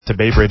to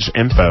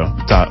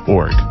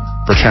baybridgeinfo.org.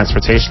 For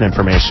transportation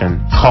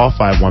information, call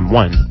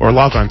 511 or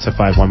log on to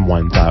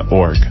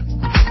 511.org.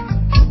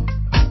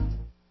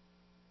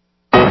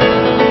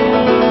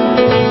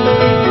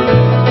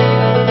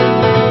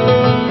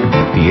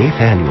 The 8th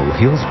Annual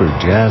Healdsburg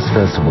Jazz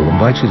Festival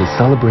invites you to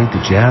celebrate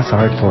the jazz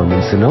art form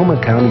in Sonoma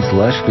County's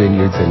lush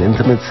vineyards and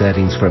intimate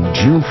settings from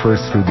June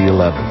 1st through the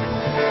 11th.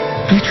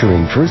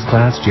 Featuring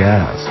first-class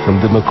jazz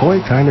from the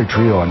McCoy Tyner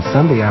Trio on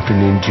Sunday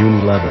afternoon,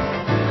 June 11th.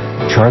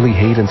 Charlie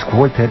Hayden's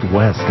Quartet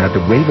West at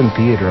the Raven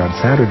Theater on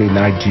Saturday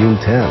night, June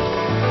 10th.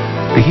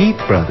 The Heath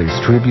Brothers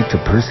tribute to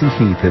Percy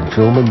Heath in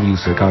film and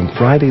music on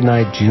Friday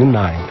night, June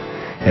 9th.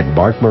 And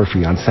Mark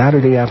Murphy on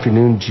Saturday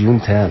afternoon, June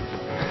 10th.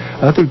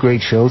 Other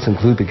great shows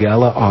include the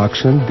gala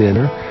auction,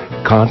 dinner,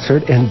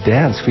 concert, and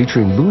dance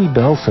featuring Louis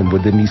Belson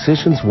with the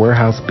Musicians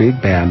Warehouse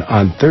Big Band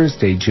on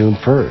Thursday, June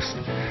 1st.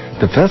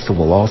 The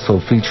festival also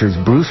features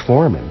Bruce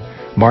Foreman,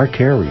 Mark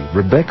Carey,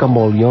 Rebecca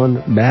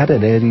Mollion, Matt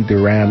and Eddie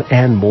Duran,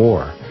 and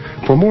more.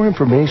 For more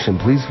information,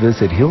 please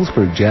visit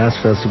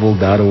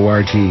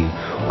HillsburgJazzFestival.org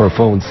or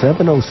phone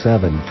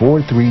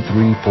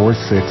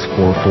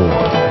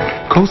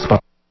 707-433-4644. Co-sponsor.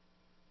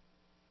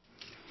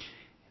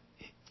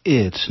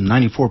 It's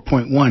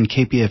 94.1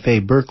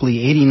 KPFA Berkeley,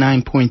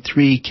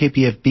 89.3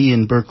 KPFB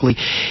in Berkeley,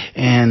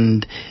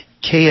 and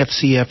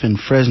KFCF in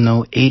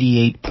Fresno,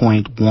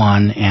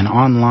 88.1, and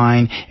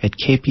online at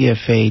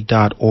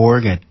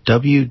kpfa.org at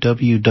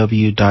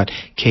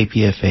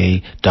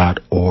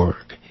www.kpfa.org.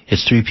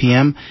 It's 3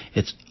 p.m.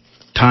 It's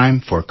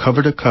time for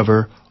Cover to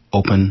Cover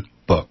Open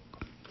Book.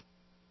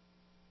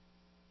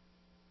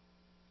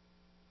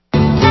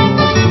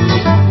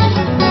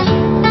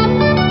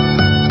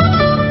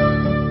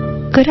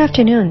 Good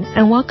afternoon,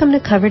 and welcome to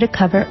Cover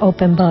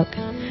Open Book.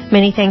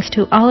 Many thanks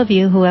to all of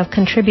you who have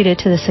contributed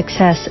to the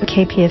success of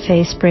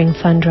KPFA Spring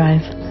Fund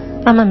Drive.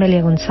 I'm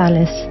Amelia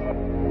Gonzalez.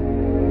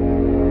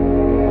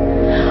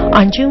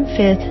 On June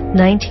 5th,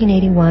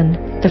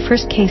 1981, the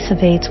first case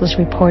of AIDS was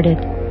reported.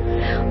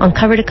 On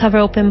Cover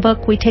Open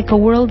Book, we take a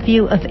world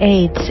view of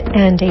AIDS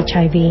and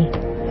HIV.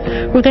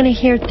 We're going to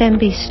hear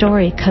Thembi's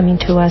story coming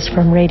to us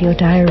from Radio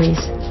Diaries.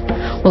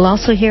 We'll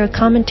also hear a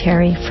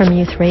commentary from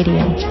Youth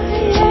Radio.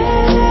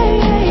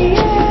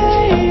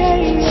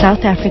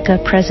 South Africa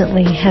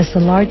presently has the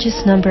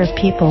largest number of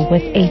people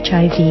with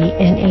HIV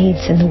and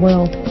AIDS in the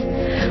world.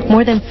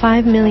 More than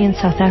 5 million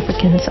South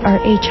Africans are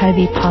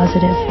HIV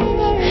positive.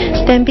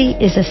 Thembi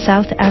is a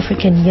South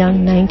African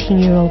young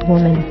 19-year-old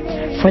woman.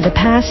 For the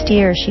past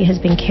year, she has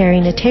been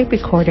carrying a tape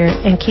recorder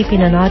and keeping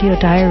an audio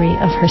diary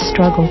of her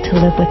struggle to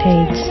live with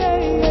AIDS.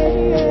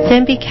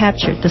 Thembi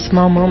captured the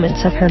small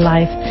moments of her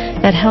life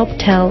that help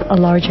tell a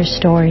larger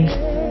story.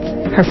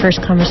 Her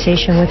first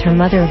conversation with her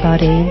mother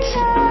about AIDS,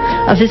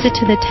 a visit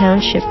to the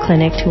township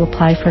clinic to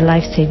apply for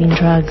life-saving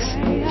drugs,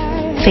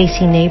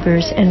 facing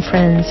neighbors and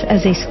friends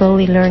as they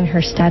slowly learn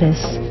her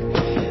status,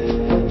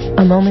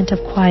 a moment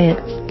of quiet,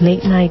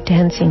 late-night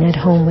dancing at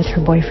home with her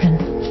boyfriend.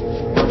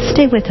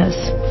 Stay with us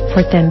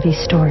for Thembi's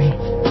story.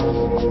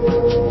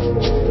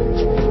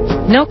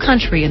 No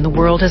country in the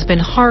world has been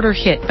harder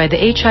hit by the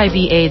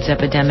HIV/AIDS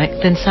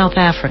epidemic than South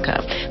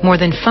Africa. More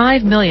than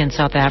 5 million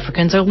South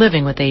Africans are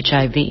living with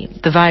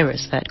HIV, the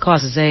virus that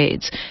causes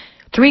AIDS.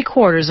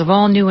 3/4 of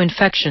all new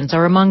infections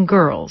are among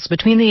girls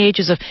between the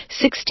ages of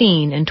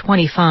 16 and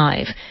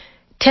 25.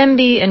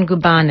 Thembi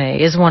Ngubane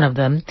is one of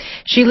them.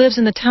 She lives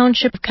in the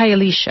township of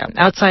Khayelitsha,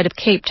 outside of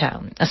Cape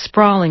Town, a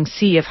sprawling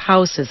sea of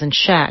houses and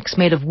shacks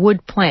made of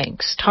wood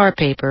planks, tar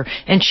paper,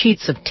 and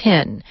sheets of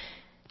tin.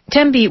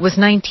 Thembi was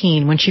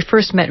 19 when she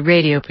first met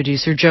radio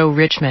producer Joe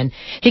Richman.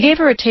 He gave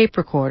her a tape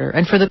recorder,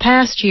 and for the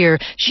past year,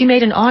 she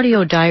made an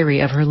audio diary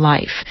of her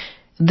life.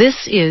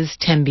 This is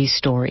Thembi's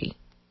story.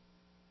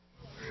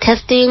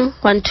 Testing,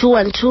 1 2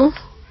 1 2.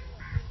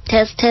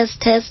 Test.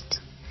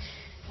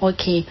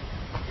 Okay.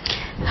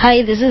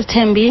 Hi, this is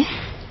Thembi.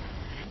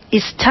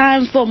 It's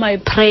time for my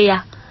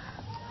prayer.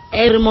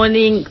 Every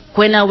morning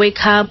when I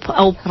wake up,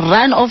 I'll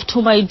run off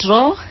to my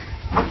drawer,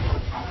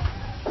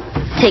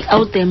 take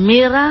out the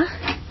mirror,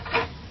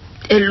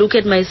 and look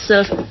at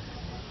myself.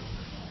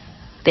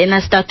 Then I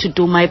start to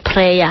do my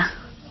prayer.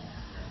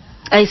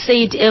 I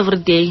say it every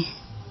day,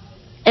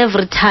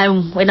 every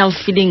time when I'm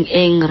feeling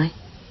angry.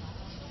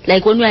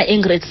 Like when you are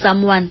angry at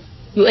someone,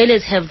 you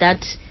always have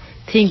that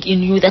thing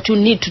in you that you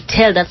need to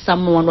tell that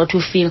someone what you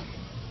feel.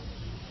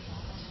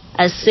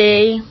 I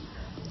say,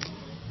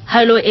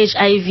 hello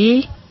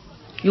HIV,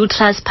 you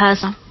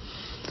trespasser.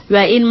 You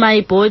are in my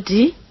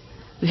body.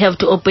 You have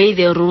to obey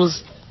the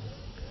rules.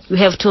 You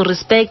have to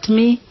respect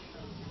me.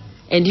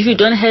 And if you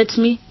don't hurt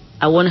me,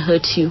 I won't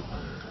hurt you.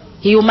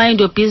 You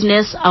mind your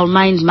business, I'll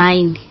mind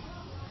mine.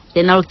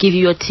 Then I'll give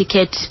you your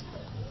ticket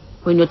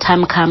when your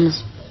time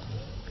comes.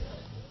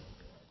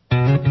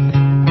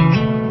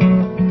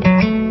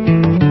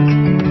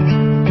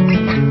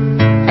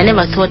 I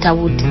never thought I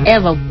would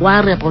ever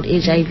worry about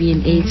HIV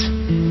and AIDS.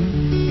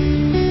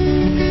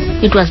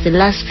 It was the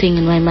last thing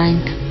in my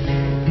mind.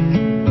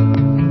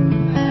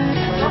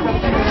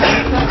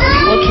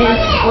 Okay.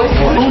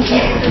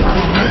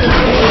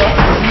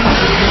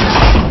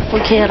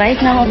 Okay, right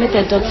now I'm at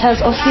the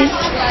doctor's office.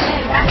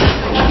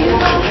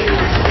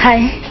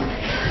 Hi.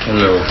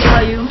 Hello. How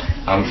are you?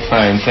 I'm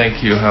fine,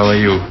 thank you. How are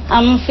you?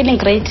 I'm feeling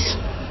great.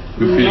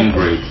 You're feeling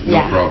great?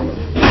 No problem.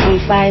 I'm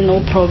fine,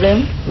 no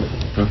problem.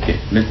 Okay,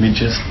 let me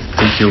just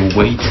take your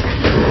weight.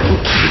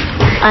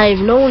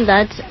 I've known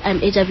that I'm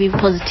HIV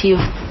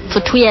positive for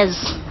 2 years.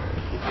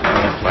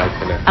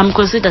 I'm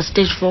considered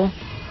stage 4.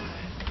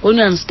 When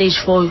you're on stage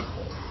 4,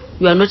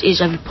 you are not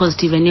HIV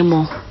positive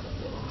anymore.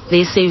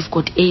 They say you've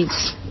got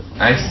AIDS.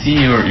 I see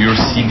your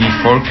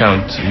CD4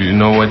 count. You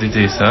know what it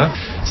is, huh?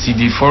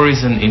 CD4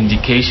 is an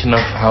indication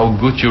of how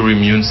good your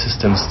immune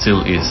system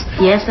still is.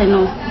 Yes, I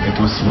know. It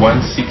was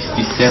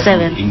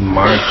 167 in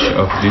March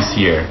of this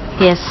year.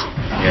 Yes.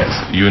 Yes.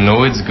 You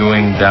know it's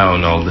going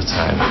down all the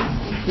time.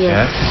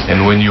 Yes. Yeah?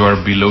 And when you are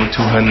below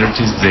 200,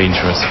 it's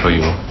dangerous for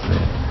you.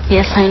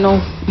 Yes, I know.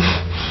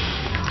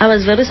 I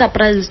was very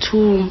surprised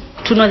to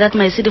know that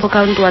my CD4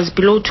 count was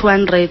below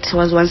 200,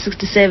 was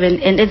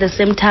 167, and at the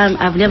same time,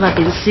 I've never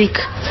been sick.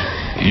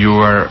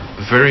 You are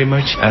very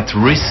much at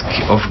risk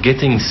of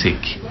getting sick.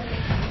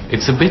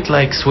 It's a bit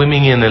like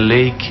swimming in a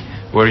lake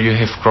where you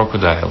have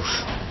crocodiles.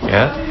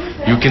 Yeah?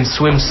 You can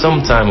swim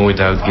sometime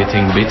without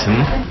getting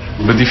bitten,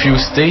 but if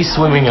you stay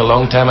swimming a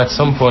long time, at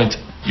some point,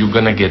 you're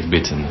gonna get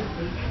bitten.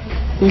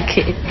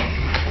 Okay,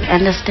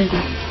 understand.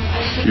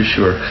 You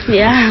sure?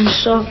 Yeah, I'm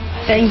sure.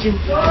 Thank you.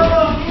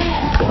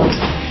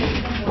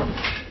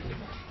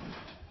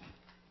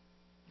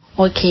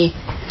 Okay,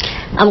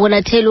 I'm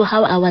gonna tell you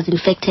how I was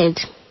infected.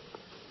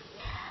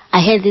 I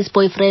had this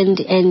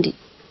boyfriend and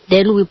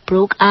then we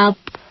broke up.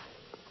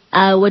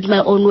 I went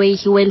my own way,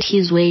 he went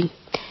his way.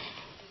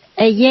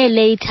 A year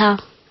later,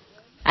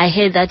 I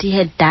heard that he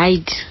had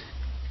died.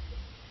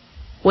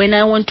 When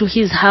I went to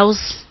his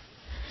house,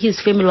 his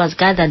family was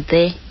gathered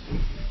there.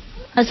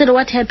 I said,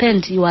 what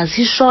happened? Was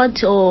he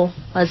shot or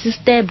was he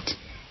stabbed?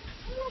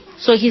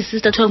 So his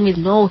sister told me,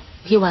 no,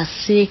 he was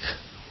sick.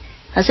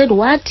 I said,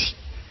 what?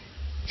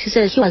 She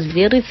said he was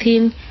very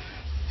thin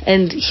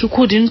and he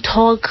couldn't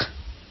talk.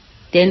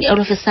 Then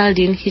all of a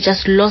sudden, he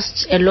just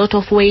lost a lot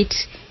of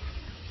weight.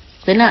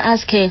 Then I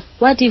asked her,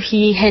 what if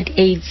he had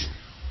AIDS?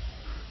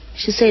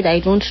 She said,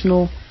 I don't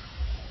know.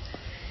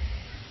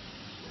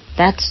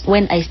 That's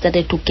when I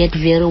started to get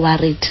very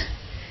worried.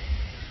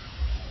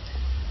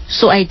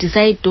 So I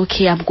decided,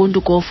 okay, I'm going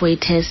to go for a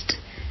test.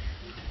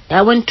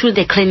 I went to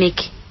the clinic.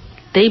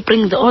 They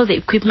bring all the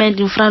equipment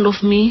in front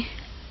of me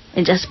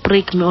and just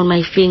prick me on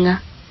my finger.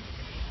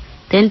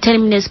 Then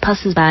 10 minutes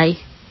passes by.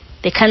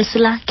 The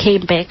counselor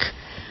came back.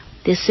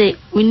 They say,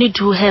 we need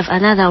to have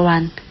another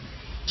one.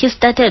 He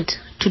started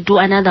to do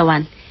another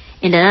one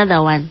and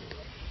another one.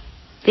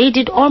 They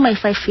did all my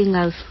 5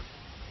 fingers.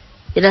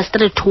 Then I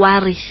started to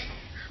worry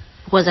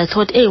because I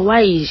thought, hey,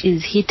 why is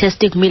he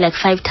testing me like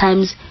 5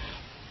 times?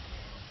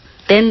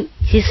 Then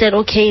he said,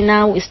 okay,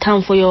 now it's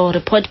time for your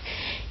report.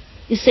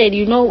 He said,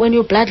 you know, when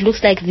your blood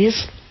looks like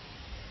this,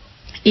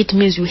 it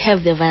means you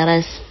have the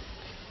virus.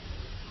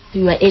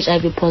 You are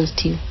HIV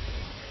positive.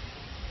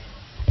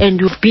 And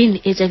you've been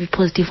HIV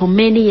positive for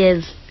many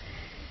years.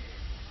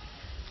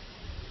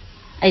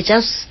 I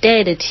just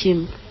stared at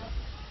him.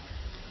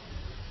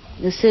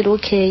 He said,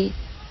 okay.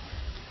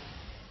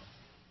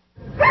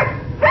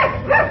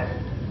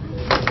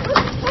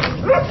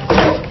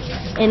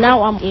 And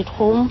now I'm at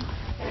home.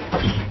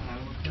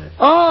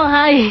 Oh,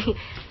 hi.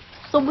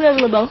 So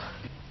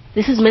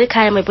this is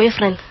Melkai, my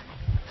boyfriend.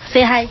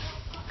 Say hi.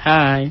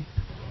 Hi.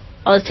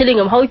 I was telling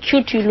him how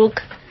cute you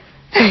look.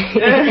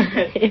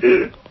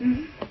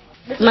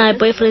 My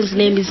boyfriend's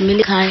name is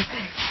Melkai.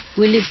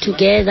 We live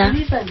together.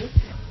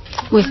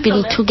 We've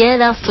been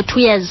together for 2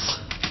 years.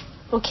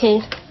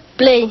 Okay,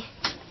 play.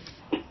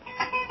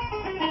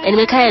 And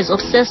Melkai is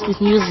obsessed with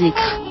music.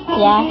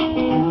 Yeah.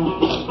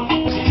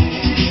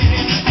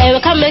 Hey,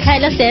 welcome Melkai,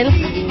 let's dance.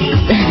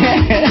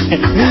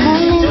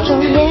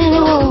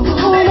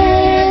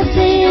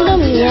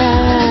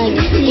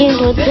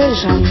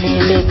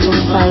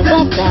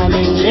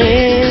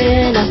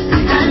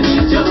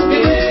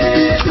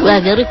 We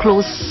are very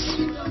close.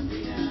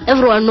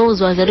 Everyone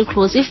knows we are very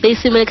close. If they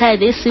see Melkai,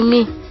 they see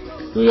me.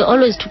 We are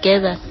always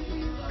together.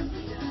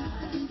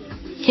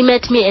 He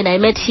met me and I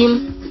met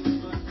him,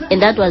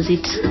 and that was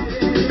it.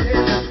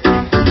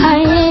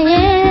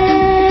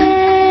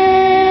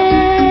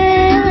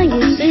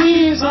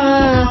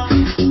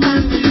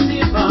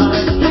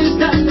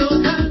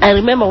 I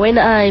remember when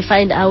I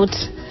find out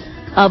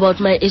about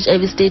my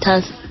HIV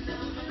status,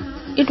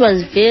 it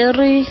was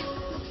very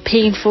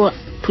painful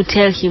to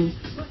tell him.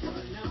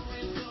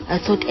 I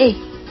thought, hey,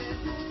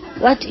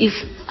 what if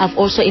I've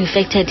also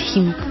infected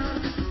him?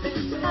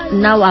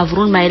 Now I've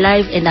ruined my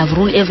life and I've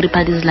ruined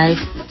everybody's life.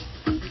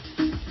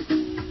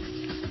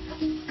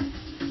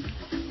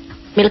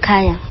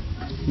 Melkai.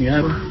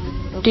 Yeah.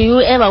 Do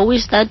you ever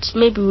wish that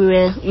maybe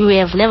you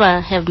have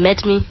never have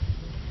met me?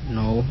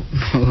 No.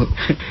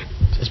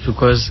 Just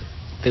because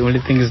the only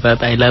thing is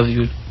that I love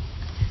you.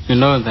 You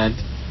know that?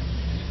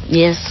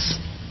 Yes.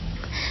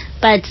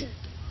 But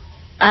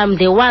I'm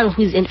the one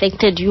who's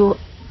infected you.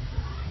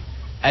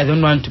 I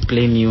don't want to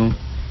blame you.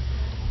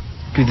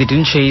 You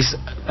didn't chase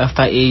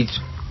after AIDS.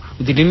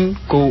 You didn't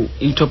go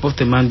in top of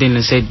the mountain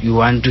and said you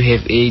want to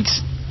have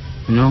AIDS,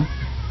 you know.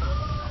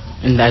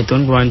 And I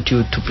don't want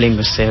you to blame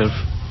yourself.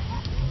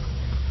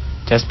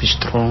 Just be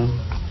strong.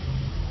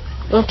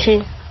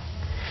 Okay.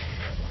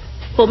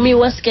 For me,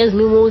 what scares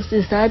me most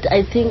is that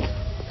I think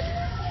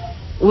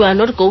we are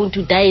not going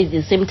to die at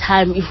the same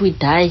time if we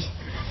die.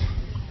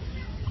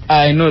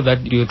 I know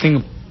that you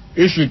think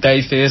if you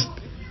die first,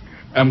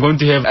 I'm going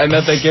to have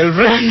another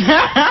girlfriend.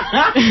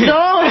 No,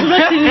 I'm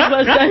not thinking you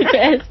must die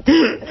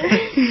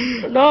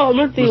first. No, I'm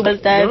not thinking you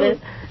must die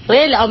first.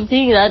 Really, I'm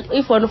thinking that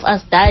if one of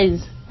us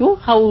dies,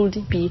 how would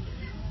it be?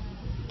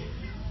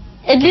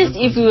 At least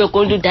if we were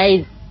going to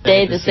die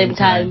at the same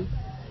time.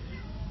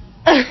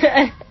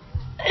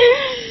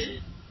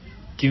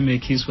 Give me a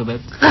kiss for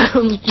that.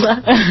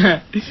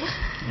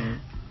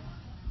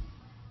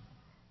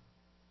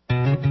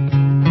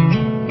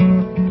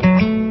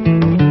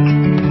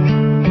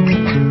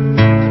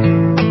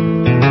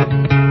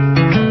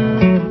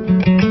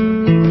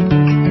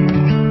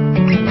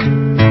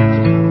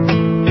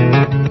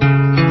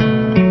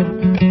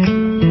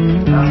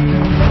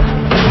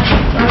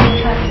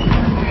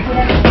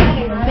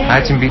 Hi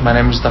Timby, my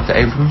name is Dr.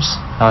 Abrams.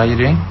 How are you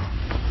doing?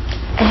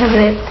 I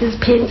have these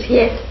pains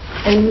here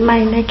and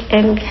my neck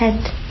and head.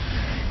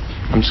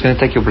 I'm just going to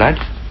take your blood,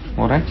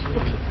 alright?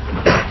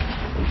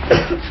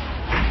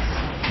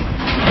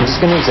 I'm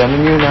just going to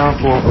examine you now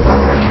for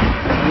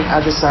any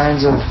other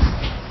signs of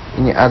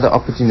any other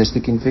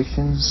opportunistic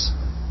infections.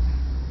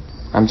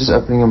 I'm just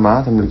opening your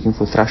mouth. I'm looking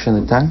for thrush in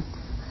the tongue,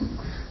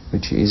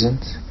 which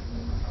isn't.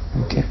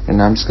 Okay,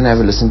 and I'm just going to have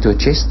a listen to your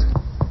chest.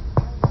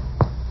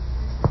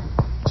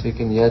 So you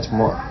can hear it's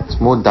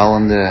more dull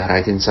on the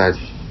right hand side.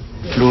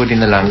 Fluid in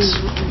the lungs,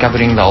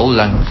 covering the whole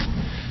lung.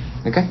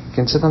 Okay, you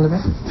can sit on the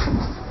bed.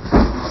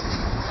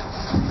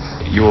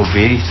 You're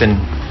very thin,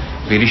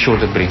 very short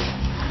of breath.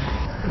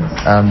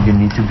 You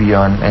need to be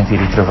on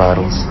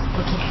antiretrovirals.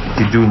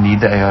 You do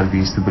need the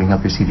ARVs to bring up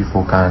your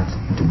CD4 count,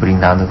 to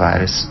bring down the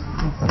virus.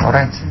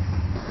 Alright.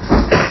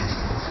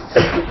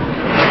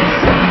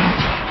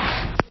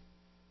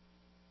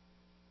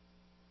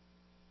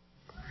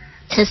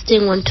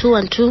 Testing 1 2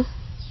 1 2.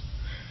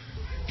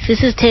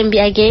 This is Tembi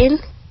again.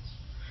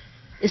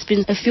 It's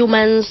been a few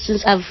months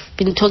since I've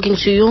been talking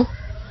to you.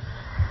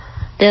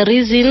 The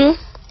reason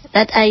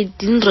that I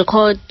didn't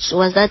record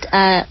was that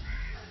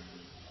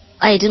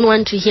I didn't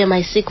want to hear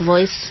my sick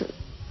voice.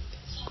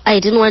 I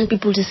didn't want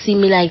people to see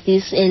me like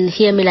this and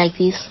hear me like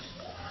this.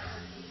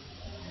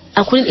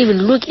 I couldn't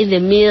even look in the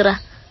mirror.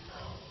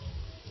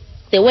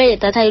 The way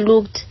that I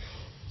looked,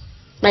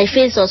 my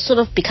face was sort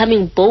of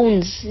becoming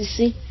bones, you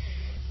see,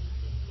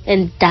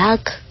 and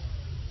dark.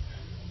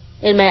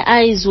 And my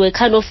eyes were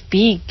kind of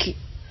big.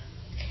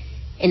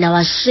 And I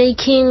was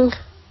shaking.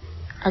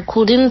 I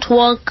couldn't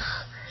walk.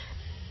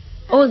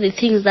 All the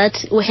things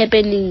that were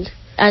happening,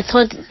 I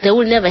thought they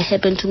would never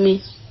happen to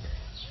me.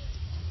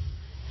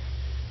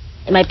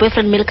 And my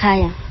boyfriend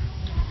Milkaya,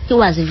 he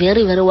was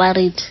very, very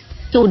worried.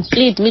 He would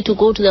plead me to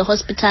go to the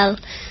hospital.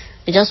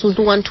 I just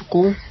wouldn't want to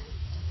go.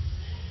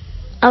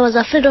 I was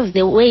afraid of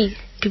the way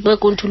people were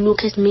going to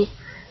look at me.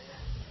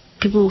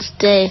 People would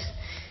stare.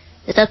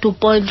 They start to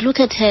point, look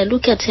at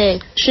her,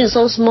 she's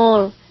so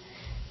small.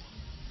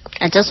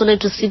 I just wanted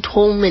to sit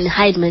home and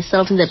hide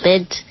myself in the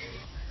bed.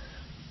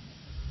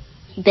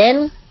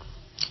 Then,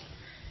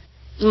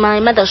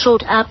 my mother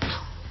showed up.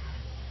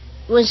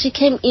 When she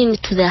came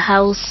into the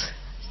house,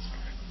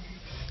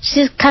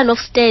 she kind of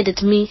stared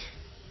at me.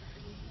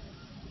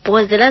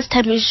 Because the last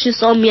time she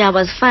saw me, I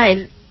was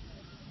fine.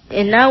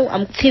 And now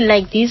I'm thin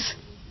like this.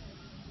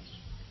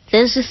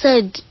 Then she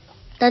said,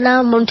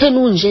 Tana Mountain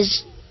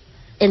Unjes.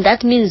 And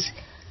that means,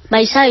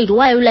 my child,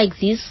 why are you like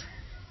this?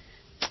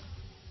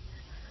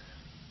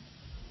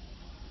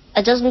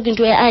 I just looked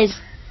into her eyes.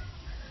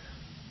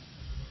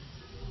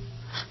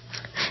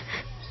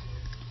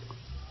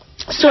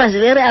 She was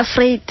very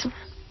afraid.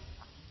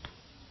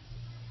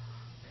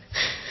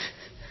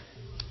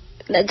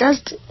 And I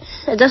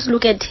just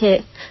looked at her.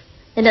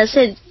 And I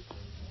said,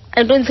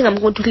 I don't think I'm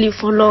going to live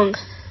for long.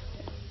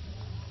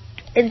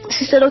 And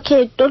she said,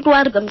 okay, don't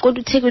worry, I'm going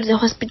to take you to the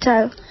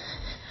hospital.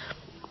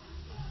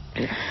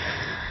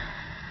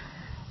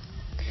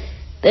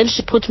 Then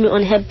she put me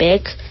on her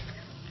back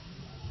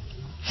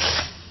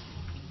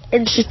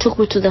and she took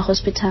me to the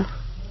hospital.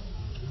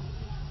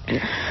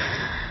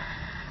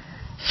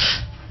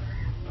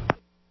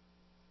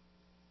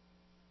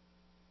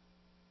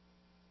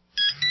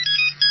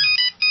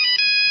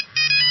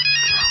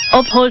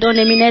 Oh, hold on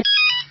a minute.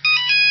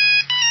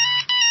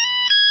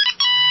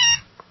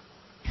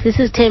 This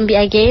is Tembi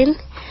again.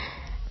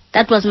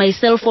 That was my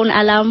cell phone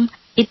alarm.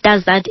 It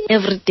does that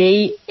every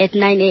day at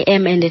 9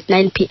 a.m. and at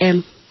 9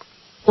 p.m.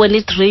 When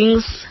it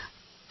rings,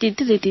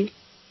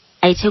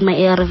 I take my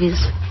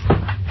ARVs.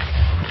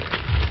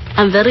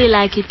 I'm very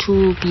lucky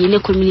to be in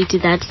a community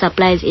that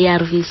supplies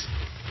ARVs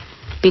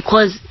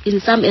because in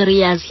some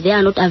areas they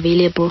are not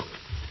available.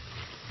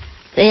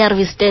 The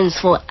ARV stands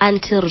for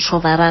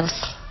antiretrovirals.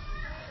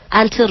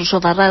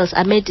 Antiretrovirals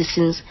are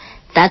medicines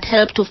that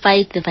help to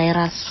fight the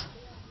virus.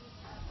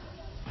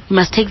 You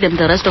must take them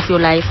the rest of your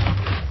life.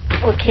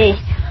 Okay,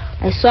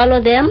 I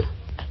swallow them.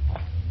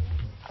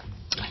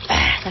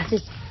 That's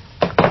it.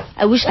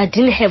 I wish I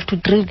didn't have to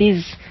drink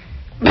these.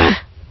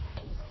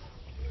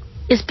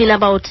 It's been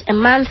about a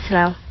month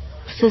now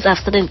since I've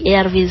started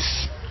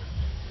ARVs.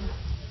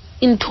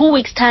 In 2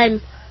 weeks'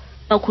 time,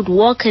 I could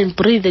walk and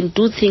breathe and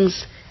do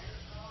things.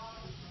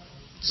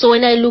 So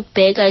when I look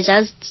back, I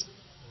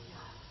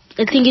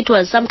think it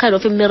was some kind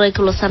of a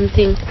miracle or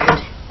something.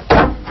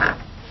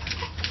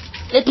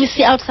 Let me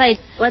see outside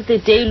what the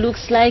day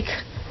looks like.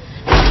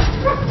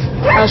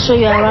 I'll show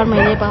you around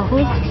my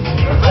neighborhood.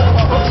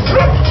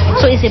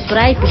 So it's a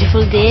bright,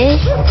 beautiful day.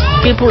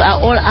 People are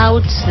all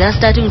out. They're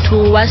starting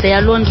to wash their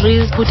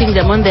laundries, putting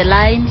them on the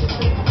line.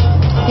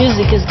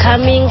 Music is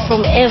coming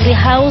from every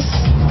house.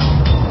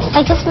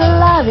 I just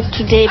love it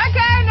today.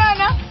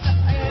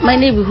 My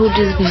neighborhood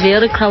is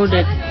very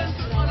crowded.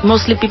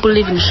 Mostly people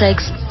live in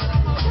shacks.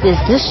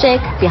 There's this shack,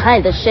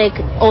 behind the shack.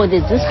 Oh,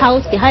 there's this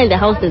house, behind the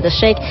house there's a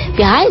shack.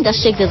 Behind the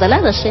shack there's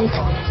another shack.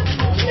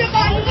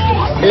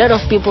 A lot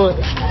of people.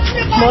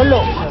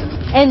 Molo.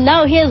 And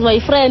now here's my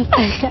friend.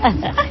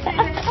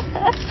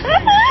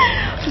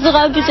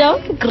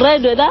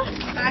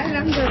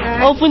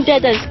 Open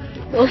theaters.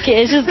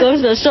 Okay, she's going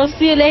to the shop.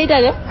 See you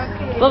later.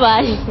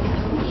 Bye-bye.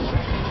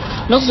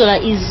 Nokzola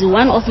is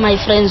one of my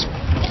friends.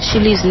 She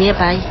lives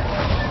nearby.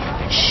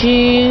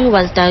 She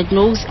was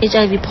diagnosed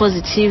HIV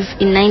positive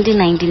in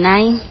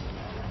 1999.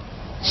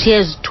 She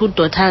has 2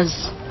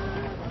 daughters.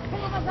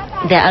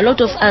 There are a lot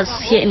of us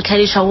here in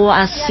Karisha who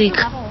are sick,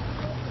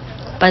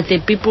 but the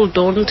people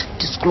don't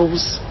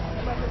disclose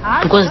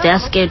because they are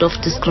scared of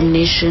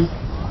discrimination.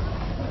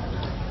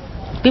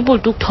 People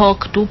do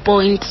talk, do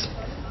point,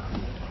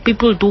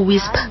 people do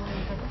whisper.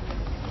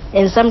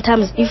 And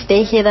sometimes if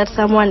they hear that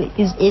someone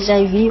is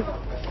HIV,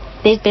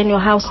 they burn your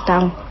house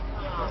down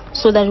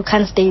so that you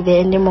can't stay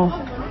there anymore.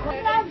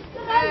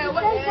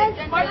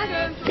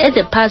 In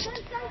the past,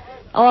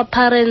 our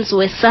parents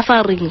were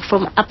suffering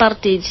from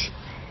apartheid.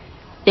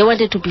 They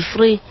wanted to be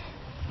free.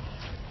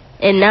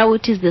 And now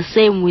it is the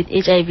same with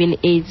HIV and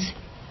AIDS.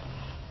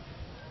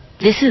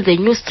 This is the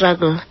new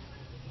struggle.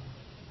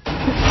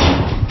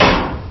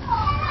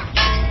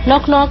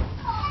 Knock, knock.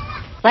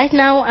 Right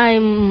now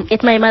I'm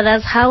at my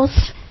mother's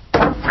house.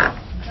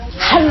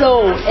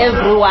 Hello,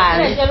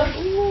 everyone.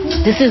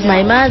 This is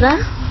my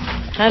mother.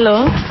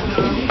 Hello.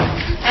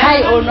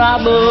 Hi,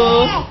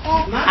 Onwabo.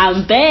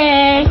 I'm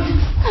back.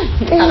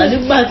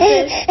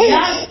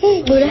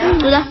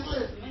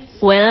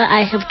 Well,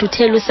 I have to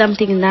tell you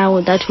something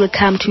now that will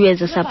come to you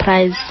as a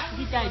surprise.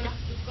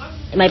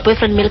 My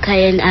boyfriend Milka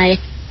and I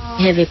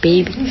have a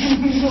baby.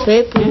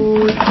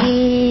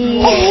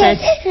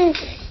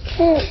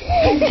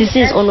 This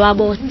is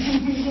Onwabo.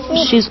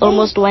 She's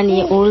almost 1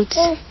 year old.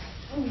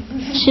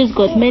 She's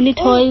got many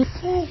toys.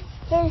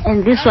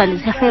 And this one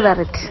is her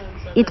favorite.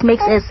 It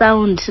makes a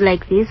sound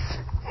like this.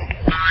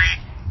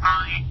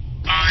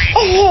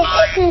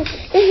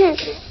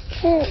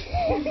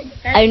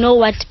 I know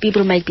what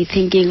people might be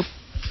thinking,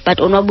 but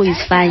Onwabo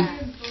is fine.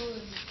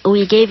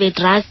 We gave a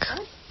drug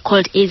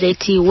called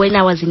AZT when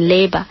I was in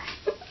labor.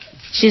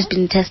 She's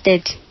been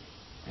tested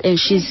and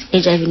she's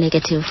HIV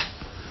negative.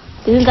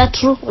 Isn't that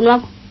true,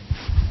 Onwabo?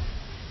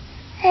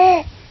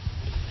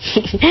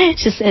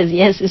 She says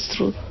yes, it's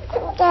true.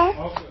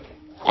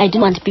 I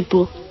didn't want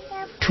people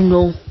to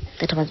know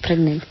that I was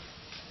pregnant.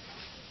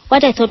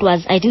 What I thought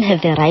was I didn't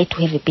have the right to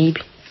have a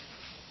baby.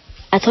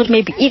 I thought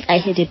maybe if I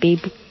had a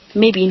baby,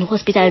 maybe in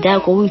hospital they are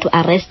going to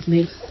arrest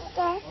me.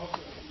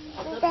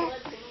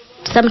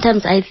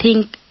 Sometimes I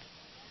think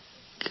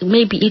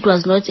maybe it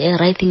was not a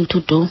right thing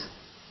to do.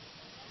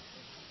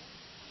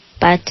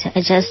 But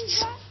I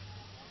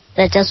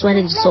just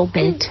wanted it so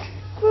bad.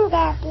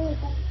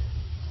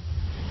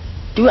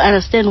 Do you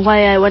understand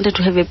why I wanted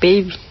to have a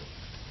baby?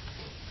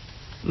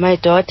 My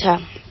daughter,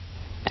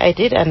 I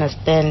did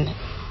understand.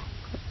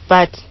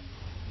 But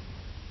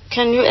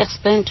can you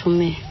explain to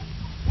me?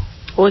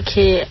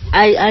 Okay,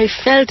 I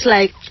felt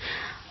like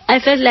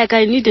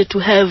I needed to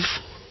have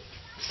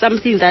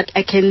something that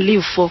I can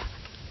live for.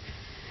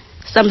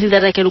 Something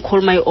that I can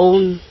call my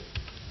own.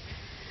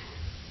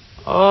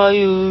 Oh,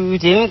 you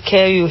didn't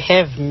care you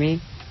have me.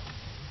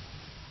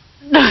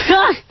 No,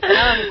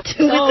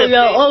 you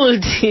are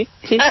old.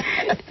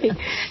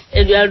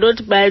 And you are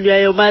not mine, you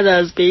are your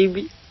mother's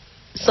baby.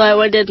 So I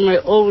wanted my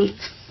own.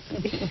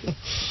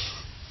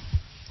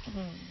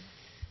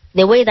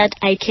 The way that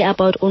I care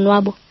about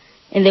Onwabo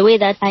and the way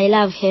that I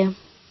love her,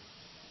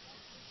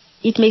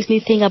 it makes me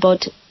think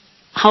about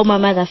how my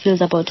mother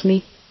feels about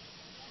me.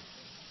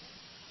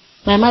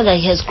 My mother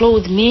has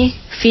clothed me,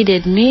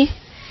 feeded me,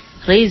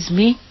 raised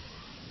me,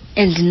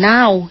 and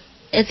now,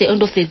 at the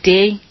end of the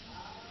day,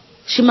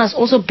 she must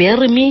also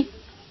bury me.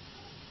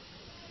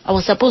 I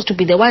was supposed to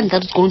be the one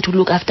that's going to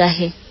look after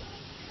her.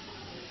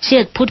 She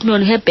had put me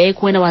on her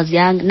back when I was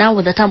young.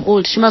 Now that I'm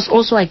old, she must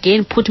also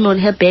again put me on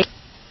her back.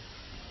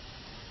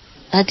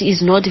 That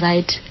is not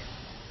right.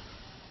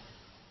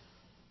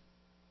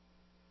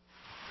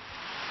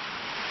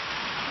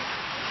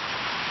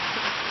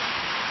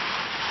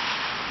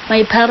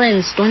 My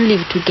parents don't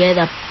live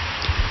together.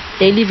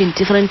 They live in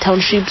different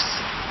townships,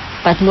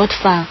 but not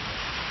far.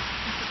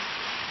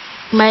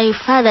 My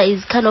father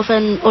is kind of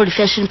an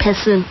old-fashioned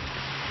person.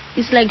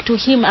 It's like to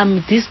him,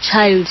 I'm this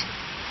child.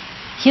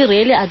 He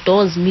really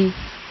adores me.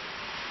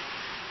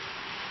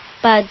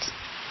 But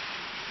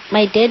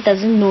my dad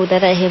doesn't know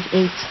that I have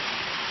AIDS.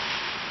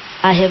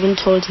 I haven't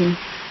told him.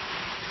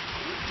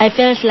 I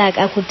felt like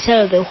I could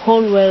tell the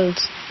whole world,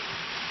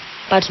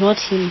 but not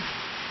him.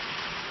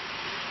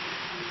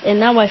 And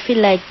now I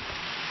feel like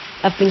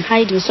I've been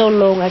hiding so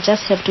long, I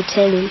just have to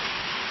tell him.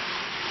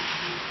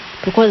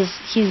 Because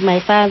he's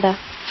my father.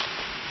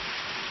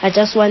 I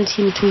just want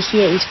him to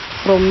hear it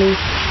from me.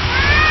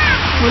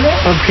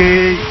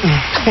 Okay.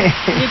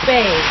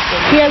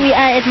 Here we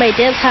are at my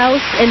dad's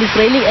house and it's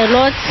raining a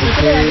lot.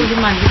 Okay.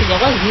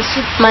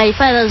 My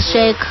father's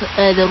shack,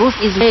 the roof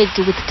is made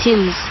with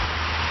tins.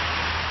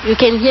 You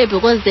can hear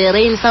because the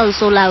rain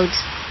sounds so loud.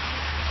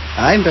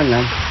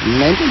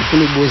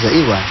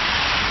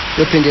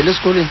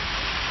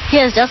 He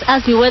has just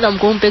asked me whether I'm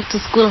going back to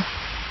school.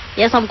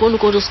 Yes, I'm going to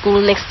go to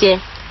school next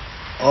year.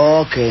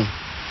 Okay.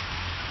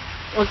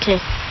 Okay.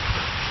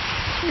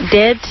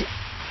 Dad?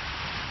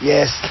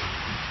 Yes.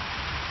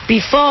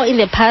 Before, in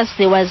the past,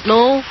 there was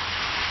no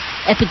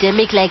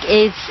epidemic like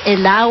AIDS,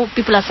 and now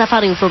people are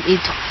suffering from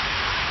it.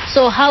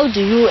 So how do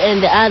you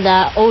and the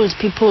other old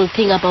people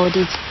think about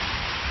it?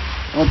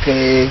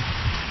 Okay.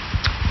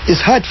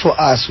 It's hard for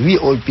us, we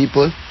old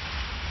people.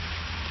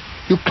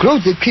 You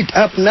close the kid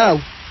up now.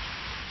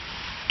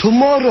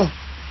 Tomorrow,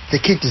 the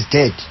kid is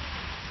dead.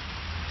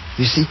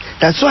 You see,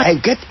 that's why I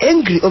get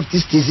angry of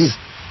this disease.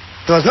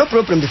 There was no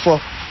problem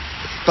before,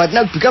 but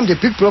now it becomes a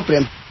big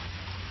problem.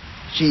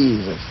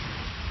 Jesus.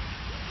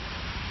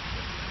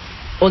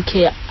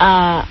 Okay,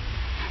 I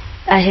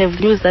have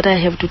news that I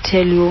have to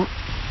tell you.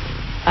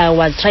 I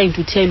was trying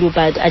to tell you,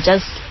 but I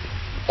just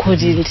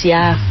couldn't.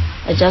 Yeah,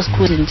 I just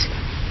couldn't.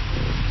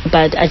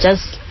 But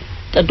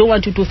I don't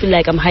want you to feel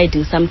like I'm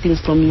hiding some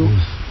things from you.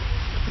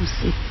 You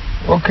see.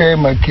 Okay,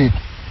 my kid.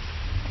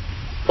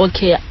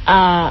 Okay,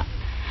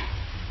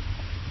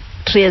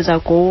 3 years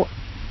ago,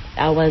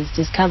 I was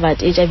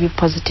discovered HIV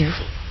positive.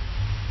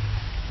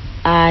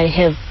 I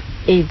have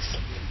AIDS.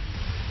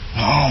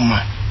 Oh,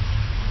 my.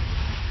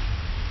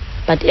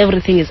 But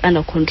everything is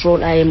under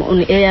control. I am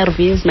on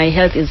ARVs. My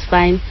health is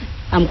fine.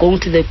 I'm going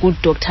to the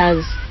good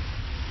doctors.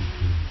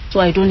 So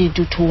I don't need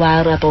you to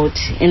worry about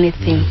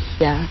anything.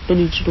 Yeah, don't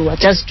need you to worry.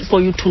 Just for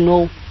you to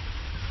know.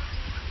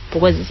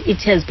 Because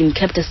it has been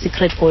kept a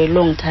secret for a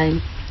long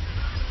time.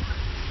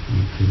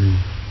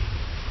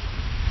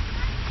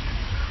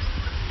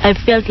 I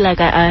felt like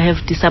I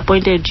have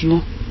disappointed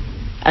you.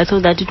 I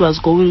thought that it was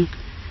going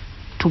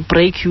to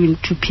break you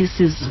into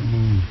pieces.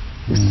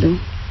 You see?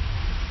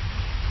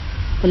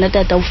 How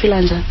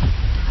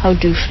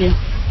do you feel?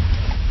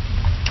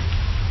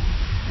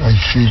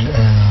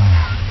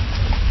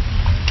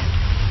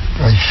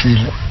 I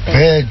feel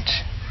bad,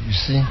 you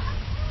see.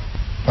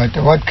 But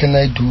what can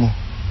I do?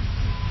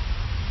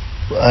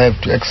 I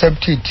have to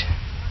accept it.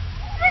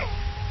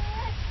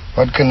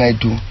 What can I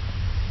do?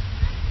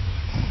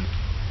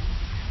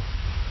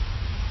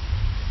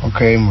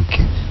 Okay,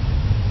 Muki.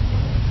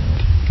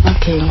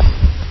 Okay.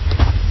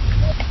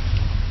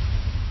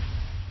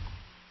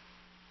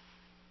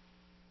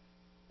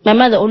 My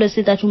mother always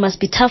said that you must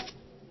be tough.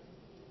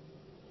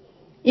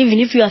 Even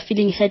if you are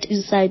feeling hurt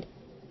inside,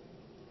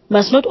 you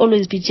must not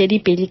always be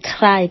jelly-belly.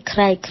 Cry.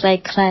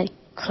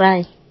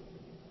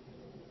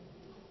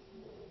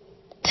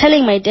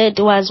 Telling my dad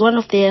was one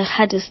of the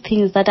hardest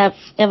things that I've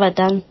ever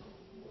done.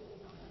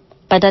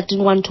 But I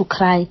didn't want to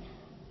cry.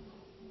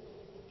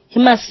 He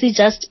must see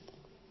just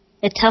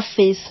a tough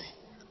face.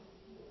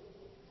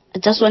 I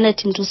just wanted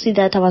him to see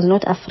that I was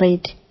not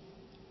afraid.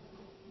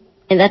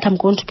 And that I'm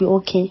going to be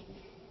okay.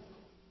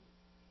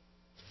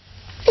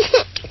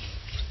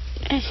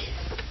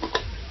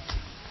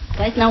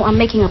 Right now I'm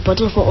making a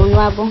bottle for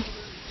Onwabo.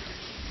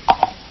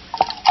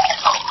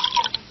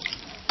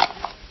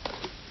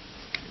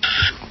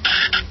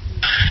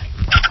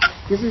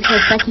 This is her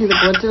stacking the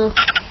bottle.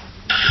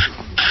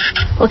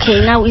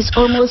 Okay, now it's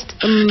almost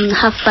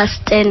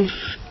 10:30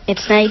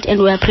 at night and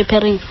we are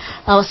preparing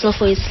ourselves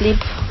for a sleep.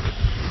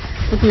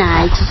 Good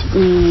night.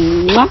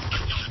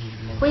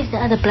 Where's the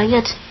other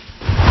blanket?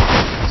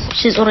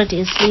 She's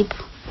already asleep.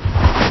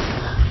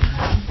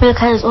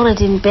 Milka is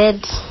already in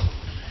bed.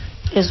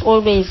 As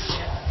always,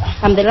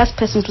 I'm the last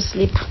person to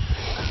sleep.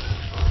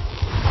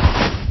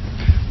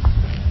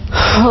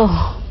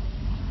 Oh,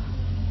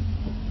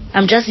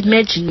 I'm just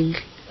imagining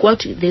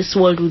what this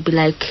world would be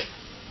like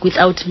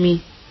without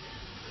me.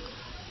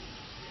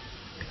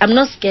 I'm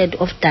not scared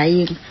of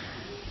dying,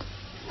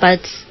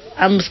 but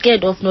I'm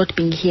scared of not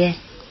being here,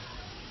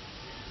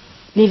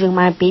 leaving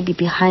my baby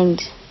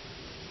behind.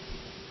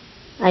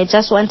 I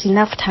just want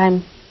enough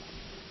time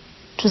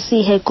to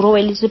see her grow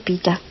a little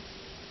bigger.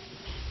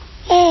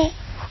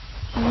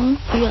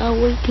 You are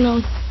awake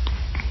now.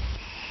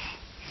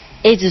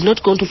 AIDS is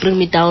not going to bring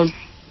me down.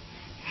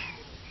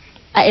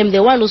 I am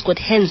the one who's got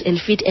hands and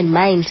feet and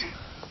mind.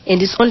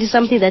 And it's only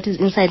something that is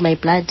inside my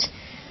blood.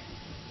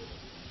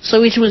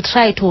 So it will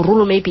try to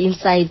rule maybe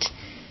inside.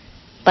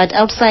 But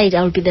outside,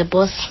 I will be the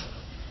boss.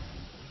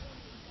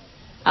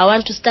 I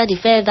want to study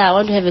further. I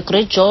want to have a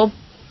great job.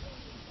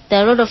 There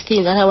are a lot of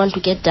things that I want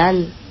to get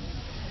done.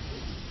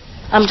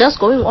 I'm just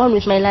going on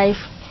with my life.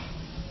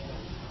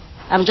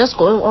 I'm just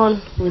going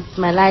on with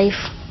my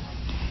life.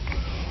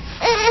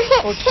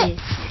 Okay.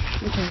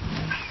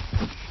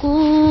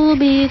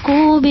 Kubi,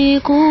 kubi,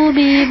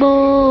 kubi,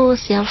 bo,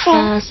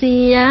 siafa,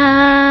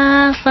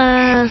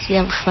 siafa,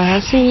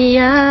 siafa,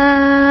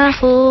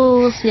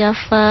 siafo,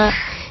 siafa.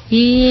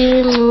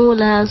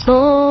 Inculas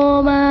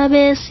noma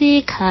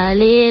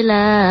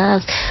besikhalela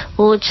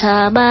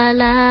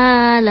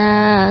uchabalala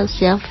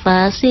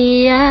siyafa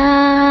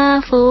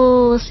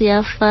siyafo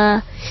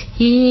siyafa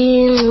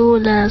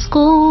inculas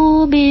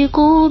kubi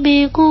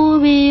kubi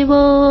kubi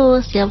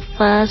bo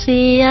siyafa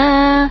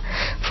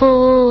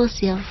siyafo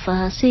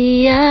siyafa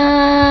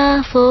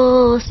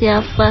siyafo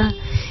siyafa.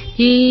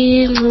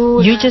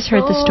 You just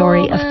heard the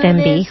story of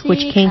Thembi,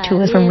 which came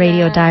to us from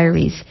Radio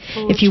Diaries.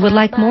 If you would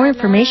like more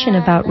information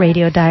about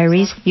Radio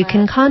Diaries, you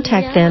can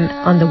contact them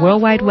on the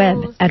World Wide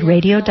Web at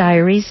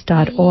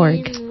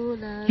radiodiaries.org.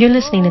 You're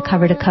listening to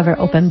Cover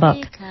Open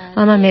Book.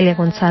 I'm Amelia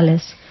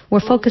Gonzalez. We're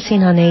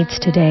focusing on AIDS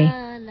today.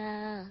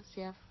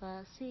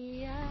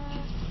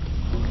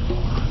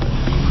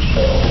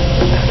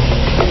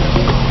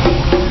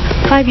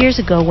 Five years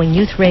ago, when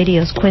Youth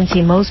Radio's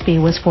Quincy Mosby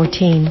was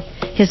 14,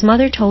 his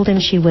mother told him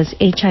she was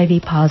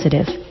HIV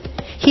positive.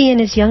 He and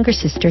his younger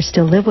sister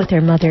still live with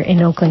their mother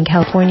in Oakland,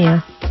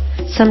 California.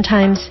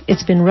 Sometimes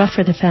it's been rough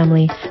for the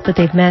family, but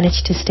they've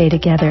managed to stay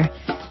together.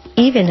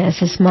 Even as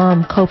his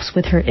mom copes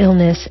with her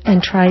illness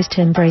and tries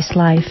to embrace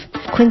life,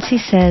 Quincy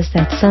says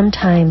that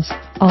sometimes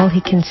all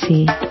he can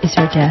see is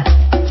her death.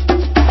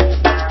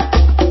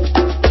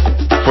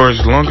 For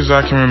as long as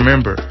I can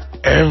remember,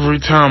 every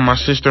time my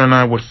sister and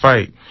I would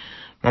fight,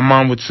 my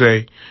mom would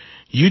say,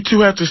 "You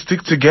two have to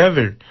stick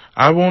together.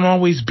 I won't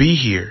always be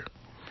here."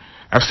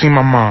 I've seen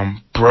my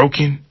mom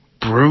broken,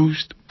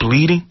 bruised,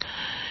 bleeding,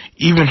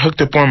 even hooked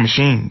up on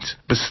machines,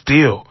 but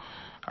still,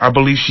 I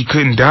believe she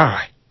couldn't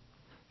die.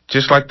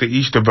 Just like the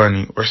Easter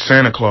Bunny or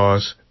Santa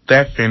Claus,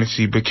 that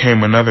fantasy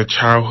became another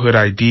childhood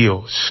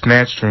ideal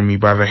snatched from me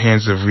by the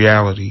hands of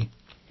reality.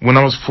 When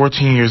I was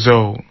 14 years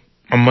old,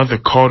 my mother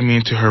called me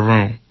into her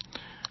room.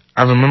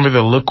 I remember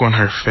the look on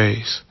her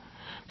face.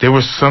 There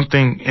was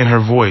something in her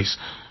voice.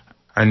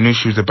 I knew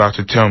she was about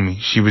to tell me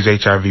she was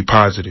HIV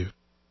positive.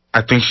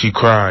 I think she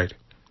cried.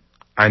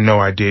 I know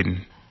I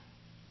didn't.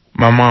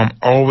 My mom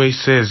always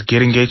says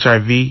getting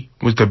HIV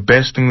was the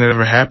best thing that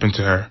ever happened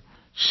to her.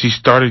 She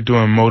started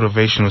doing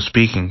motivational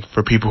speaking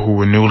for people who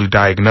were newly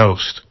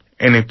diagnosed,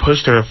 and it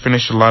pushed her to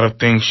finish a lot of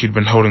things she'd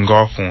been holding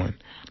off on,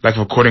 like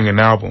recording an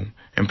album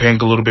and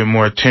paying a little bit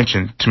more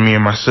attention to me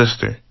and my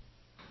sister.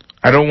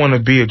 I don't want to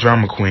be a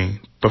drama queen,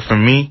 but for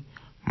me,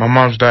 my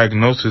mom's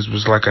diagnosis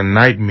was like a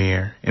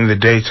nightmare in the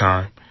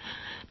daytime.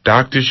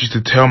 Doctors used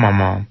to tell my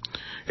mom,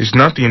 "It's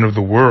not the end of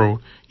the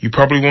world. You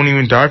probably won't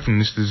even die from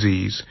this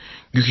disease.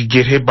 You could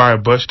get hit by a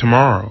bus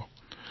tomorrow."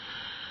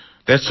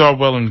 That's all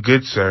well and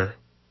good, sir,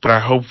 but I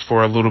hoped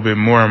for a little bit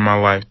more in my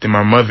life than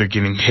my mother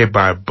getting hit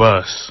by a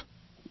bus.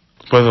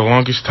 For the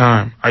longest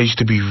time, I used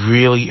to be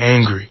really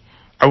angry.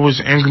 I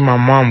was angry my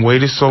mom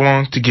waited so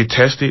long to get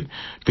tested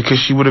because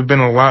she would have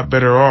been a lot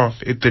better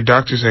off if the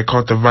doctors had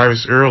caught the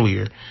virus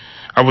earlier.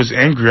 I was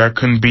angry I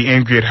couldn't be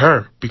angry at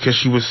her because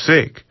she was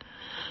sick.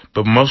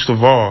 But most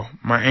of all,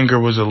 my anger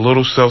was a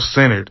little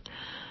self-centered.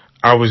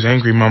 I was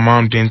angry my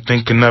mom didn't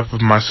think enough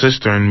of my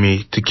sister and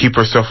me to keep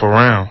herself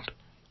around.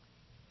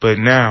 But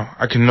now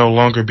I can no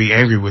longer be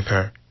angry with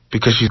her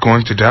because she's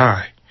going to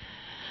die.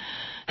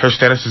 Her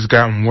status has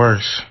gotten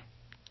worse.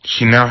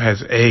 She now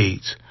has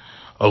AIDS.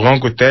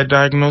 Along with that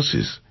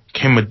diagnosis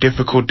came a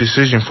difficult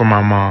decision for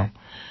my mom,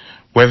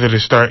 whether to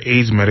start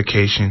AIDS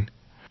medication.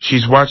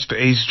 She's watched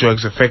the AIDS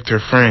drugs affect her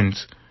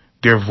friends,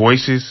 their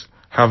voices,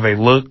 how they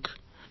look.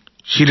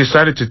 She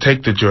decided to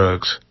take the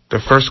drugs. The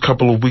first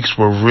couple of weeks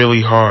were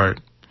really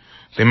hard.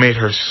 They made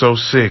her so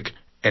sick,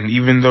 and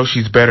even though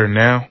she's better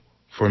now,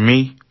 for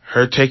me,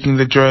 her taking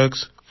the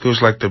drugs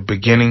feels like the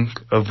beginning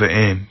of the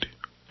end.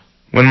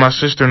 When my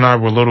sister and I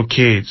were little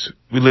kids,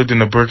 we lived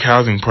in a brick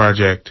housing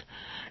project,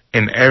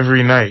 and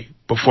every night,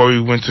 before we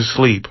went to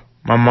sleep,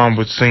 my mom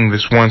would sing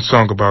this one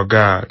song about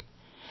God.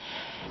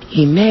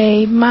 He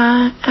made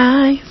my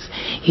eyes,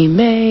 he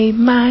made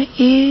my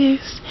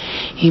ears,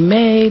 he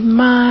made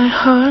my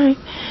heart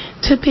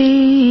to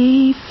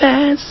beat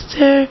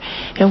faster,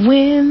 and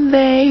when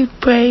they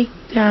break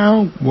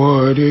down,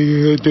 what do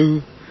you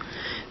do?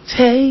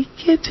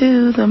 Take it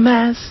to the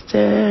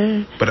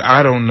master. But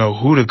I don't know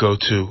who to go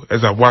to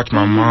as I watch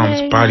my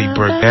mom's body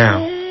break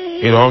down.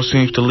 It all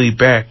seems to lead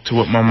back to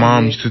what my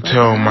mom used to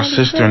tell my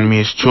sister and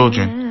me as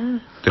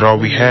children, that all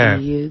we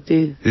have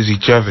is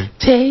each other.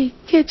 Take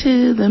it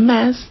to the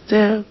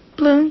master.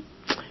 Blum,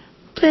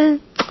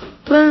 blum,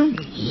 blum.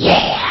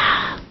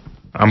 Yeah.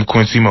 I'm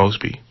Quincy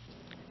Mosby.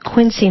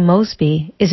 Quincy Mosby is